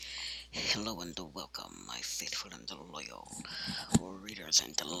Hello and welcome, my faithful and loyal readers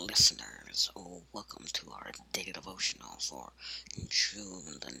and listeners. Welcome to our daily devotional for June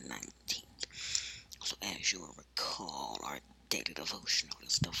the 19th. So, as you will recall, our daily devotional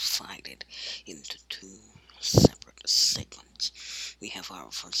is divided into two separate segments. We have our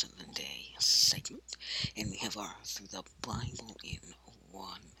verse of the day segment, and we have our Through the Bible in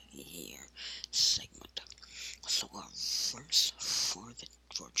 1 Year segment. So our verse for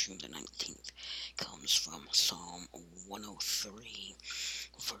June the 19th comes from Psalm 103,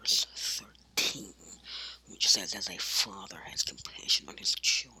 verse 13, which says, "As a father has compassion on his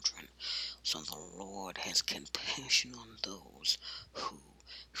children, so the Lord has compassion on those who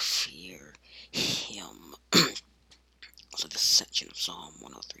fear him." So this section of Psalm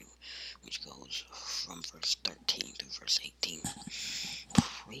 103, which goes from verse 13 to verse 18,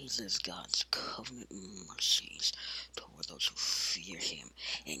 praises God's covenant mercies toward those who fear him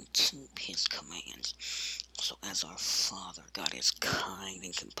and keep his commands. So as our Father, God is kind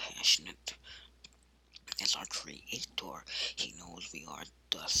and compassionate. As our Creator, he knows we are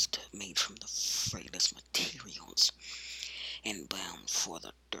dust made from the frailest materials and bound for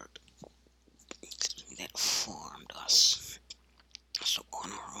the dirt that formed us. So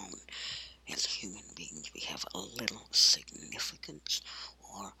on our own, as human beings, we have a little significance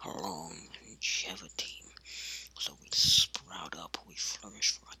or longevity. So we sprout up, we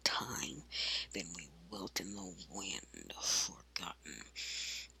flourish for a time, then we wilt in the wind, forgotten.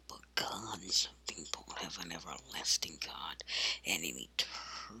 But God's people have an everlasting God and an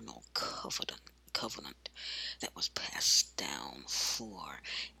eternal covenant that was passed down for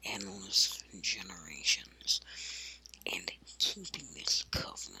endless generations. And keeping this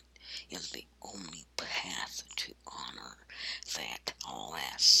covenant is the only path to honor that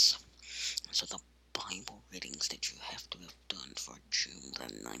lasts. So the Bible readings that you have to have done for June the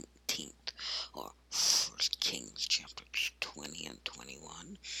 19th are 1 Kings chapters 20 and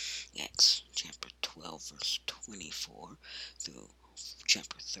 21, Acts chapter 12 verse 24 through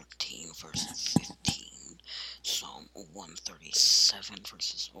chapter 13 verse 15, Psalm 137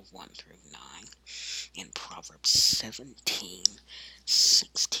 verses 1 through 9, and Proverbs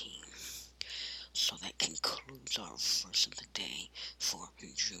 17:16. So that concludes our verse of the day for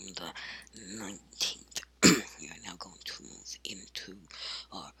June the 19th. We are now going to move into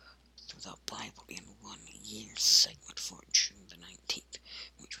our Through the Bible in 1 Year segment for June the 19th,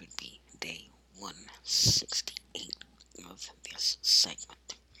 which would be day 168 of this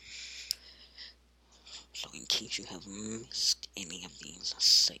segment. So in case you have missed any of these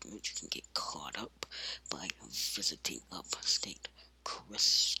segments, you can get caught up by visiting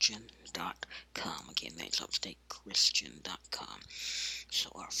upstatechristian.com. Again, that's upstatechristian.com. So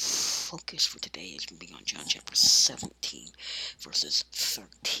our focus for today is going to be on John chapter 17, verses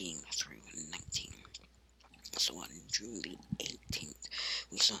 13 through 19. So on June the 18th,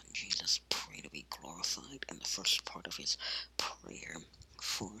 we saw Jesus pray to be glorified, and the first part of his prayer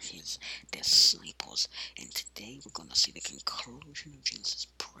for his disciples. And today we're going to see the conclusion of Jesus'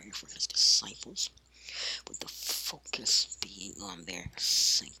 prayer for his disciples, with the focus being on their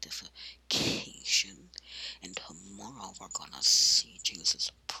sanctification. And tomorrow we're going to see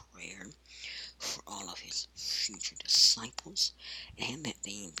Jesus' prayer for all of his future disciples, and that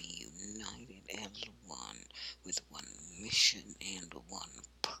they be united as one, with one mission and one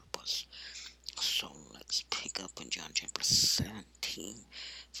purpose. So let's pick up in John chapter 17,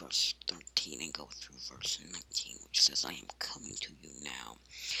 verse 13, and go through verse 19, which says, "I am coming to you now,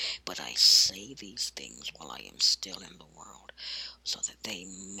 but I say these things while I am still in the world, so that they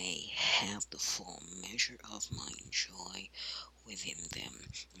may have the full measure of my joy within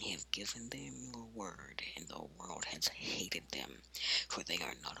them. You have given them your word, and the world has hated them, for they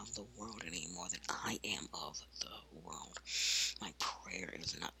are not of the world any more than I am of the world. My prayer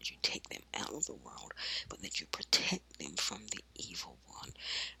is not that you take them out of the world, but that you protect them from the evil one.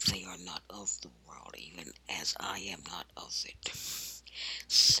 They are not of the world, even as I am not of it.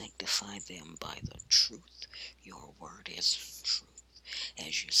 Sanctify them by the truth. Your word is truth.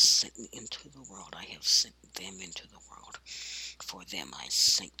 As you sent me into the world, I have sent them into the world. For them I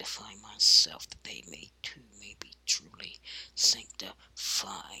sanctify myself, that they too may be truly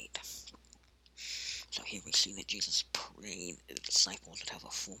sanctified." So here we see that Jesus prayed that the disciples would have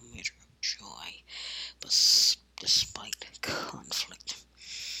a full measure of joy, but despite conflict.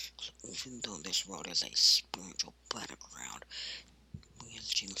 So even though this world is a spiritual battleground, we as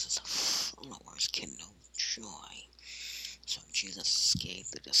Jesus' followers can know joy. So Jesus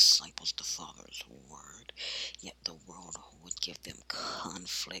gave the disciples the Father's word, yet the world would give them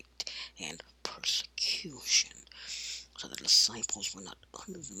conflict and persecution. So the disciples were not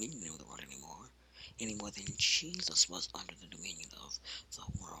under the dominion of the world anymore, any more than Jesus was under the dominion of the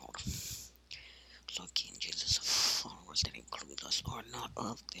world. So again, Jesus' followers, that includes us, are not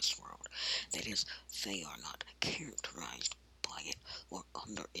of this world. That is, they are not characterized by it or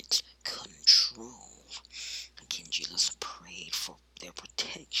under its control. Again, Jesus prayed for their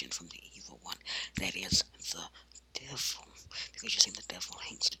protection from the evil one, that is, the devil. Because you see, the devil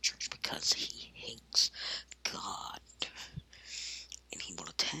hates the church because he hates God. And he will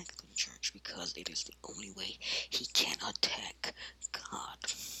attack the church because it is the only way he can attack God.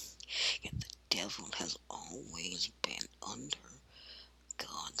 Yet the devil has always been under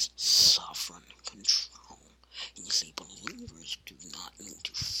God's sovereign control. And you see, believers do not need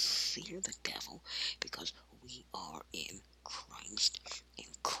to fear the devil because we are in Christ, and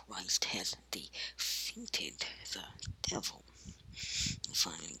Christ has defeated the devil. And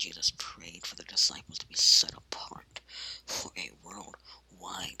finally, Jesus prayed for the disciples to be set apart for a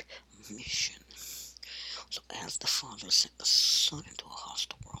worldwide mission. So as the Father sent the Son into a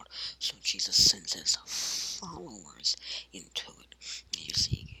hostile world, so Jesus sends his followers into it. And you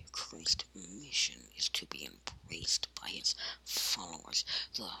see, Christ's mission is to be embraced by his followers.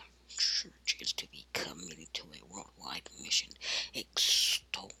 The church is to be committed to a worldwide mission,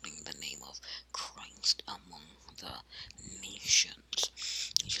 extolling the name of Christ among the nations.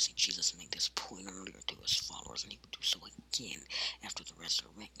 You see, Jesus made this point earlier to his followers, and he would do so again after the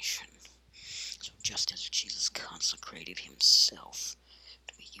resurrection. So just as Jesus consecrated himself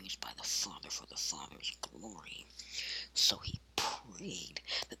to be used by the Father for the Father's glory, so he prayed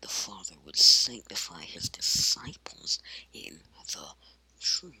that the Father would sanctify his disciples in the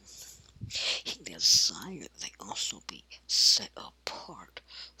truth. He desired they also be set apart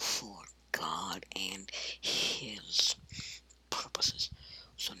for God and his purposes.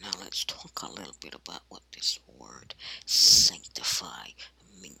 So now let's talk a little bit about what this word sanctify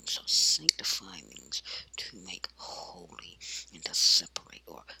means. So sanctify means to make holy and to separate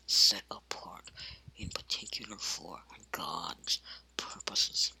or set apart, in particular for God's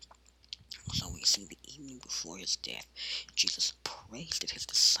purposes. So we see the evening before his death, Jesus prayed that his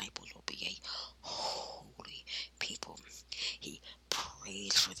disciples will be a holy people. He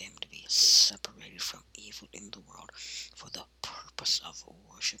prays for them to be separated from evil in the world for the purpose of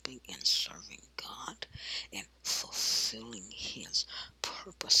worshiping and serving God and fulfilling his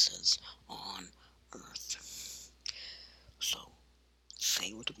purposes on earth. So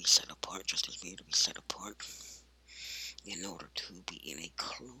they were to be set apart just as we are to be set apart in order to be in a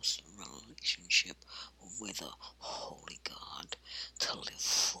close relationship with a holy God, to live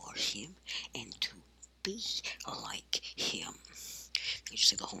for him and to be like him. You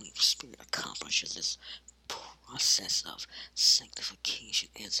see, the Holy Spirit accomplishes this process of sanctification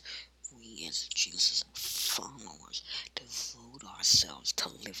as we, as Jesus' followers, devote ourselves to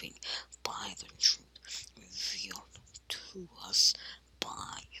living by the truth revealed to us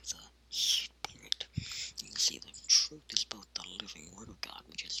by the Spirit. You see, the truth is both the living Word of God,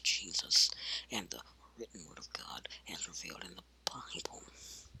 which is Jesus, and the written Word of God as revealed in the Bible.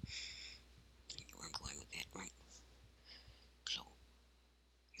 You know where I'm going with that, right? So,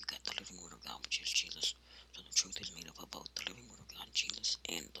 you've got the living Word of God, which is Jesus. So the truth is made up of both the living Word of God, Jesus,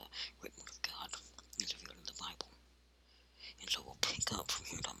 and the written Word of God as revealed in the Bible. And so we'll pick up from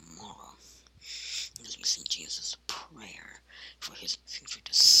here tomorrow as we see Jesus' prayer for his future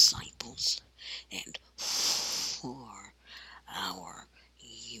disciples and for our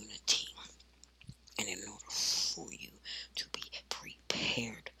unity. And in order for you to be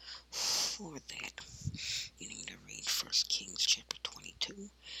prepared for that, you need to read 1 Kings chapter 22,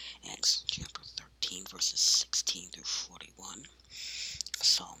 Acts chapter 13, verses 16 through 41,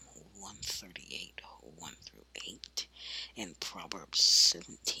 Psalm 138, 1 through 8, and Proverbs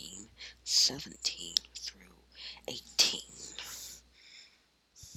 17,